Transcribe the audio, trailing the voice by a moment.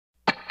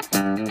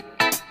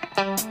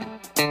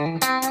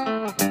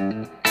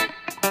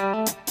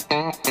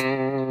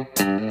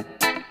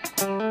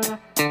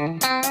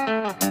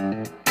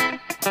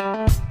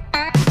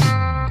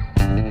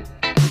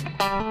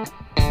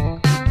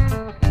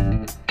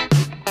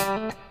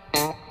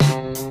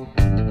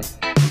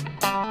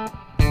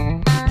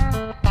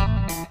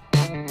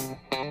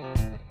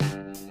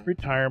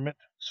Retirement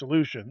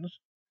Solutions.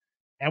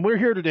 And we're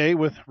here today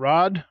with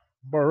Rod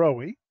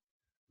Barowie.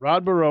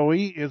 Rod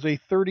Barowie is a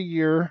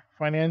 30-year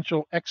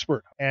financial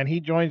expert, and he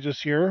joins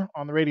us here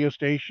on the radio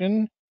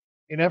station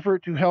in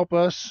effort to help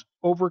us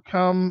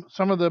overcome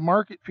some of the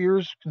market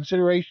fears,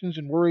 considerations,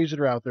 and worries that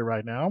are out there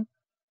right now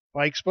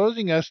by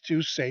exposing us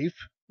to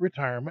safe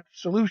retirement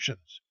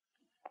solutions.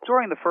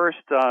 During the first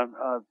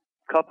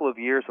couple of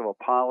years of a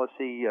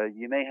policy,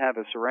 you may have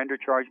a surrender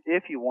charge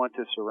if you want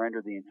to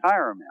surrender the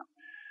entire amount.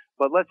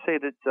 But let's say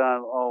that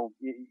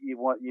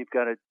you've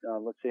got a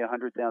let's say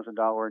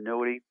 $100,000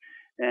 annuity,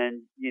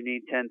 and you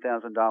need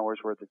 $10,000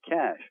 worth of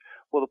cash.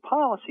 Well, the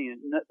policies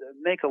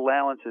make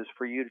allowances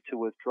for you to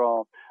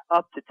withdraw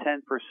up to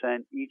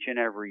 10% each and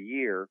every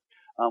year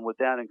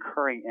without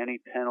incurring any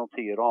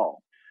penalty at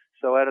all.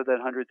 So out of that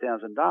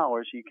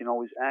 $100,000, you can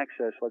always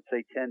access, let's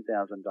say,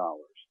 $10,000.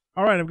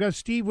 All right, I've got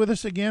Steve with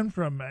us again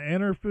from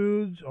Enter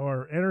Foods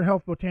or Enter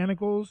Health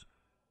Botanicals.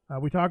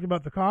 We talked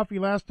about the coffee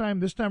last time.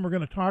 This time we're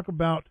going to talk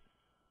about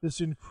this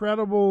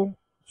incredible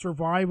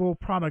survival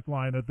product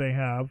line that they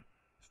have.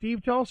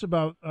 Steve, tell us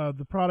about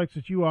the products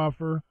that you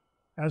offer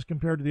as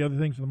compared to the other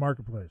things in the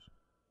marketplace.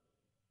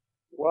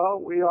 Well,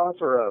 we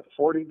offer a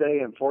 40-day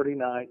and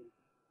 40-night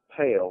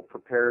pail,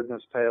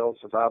 preparedness pail,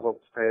 survival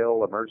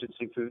pail,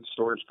 emergency food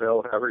storage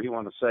pail, however you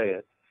want to say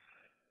it.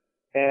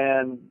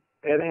 And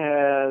it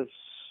has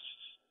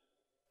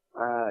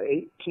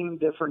 18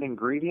 different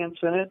ingredients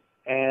in it,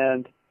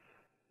 and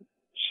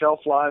shelf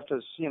life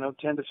is, 10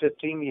 to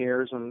 15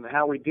 years, and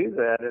how we do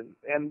that.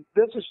 And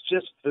this is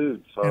just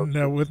food, folks.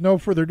 And with no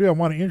further ado, I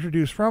want to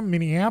introduce from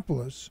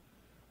Minneapolis,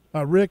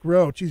 Rick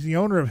Roach. He's the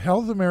owner of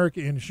Health America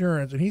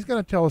Insurance, and he's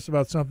going to tell us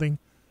about something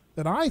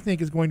that I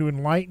think is going to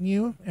enlighten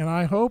you, and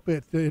I hope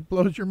it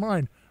blows your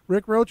mind.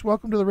 Rick Roach,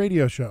 welcome to the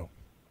radio show.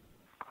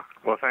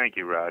 Well, thank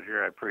you,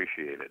 Roger. I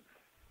appreciate it.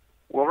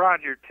 Well,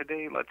 Roger,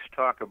 today let's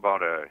talk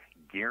about a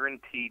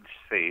guaranteed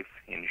safe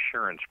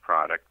insurance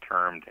product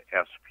termed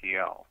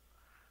SPL.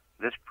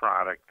 This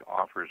product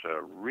offers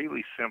a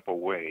really simple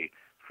way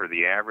for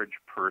the average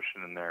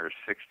person in their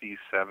 60s,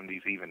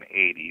 70s, even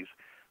 80s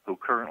who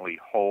currently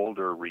hold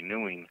or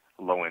renewing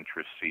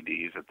low-interest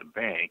CDs at the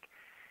bank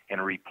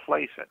and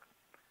replace it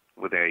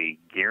with a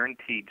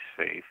guaranteed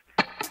safe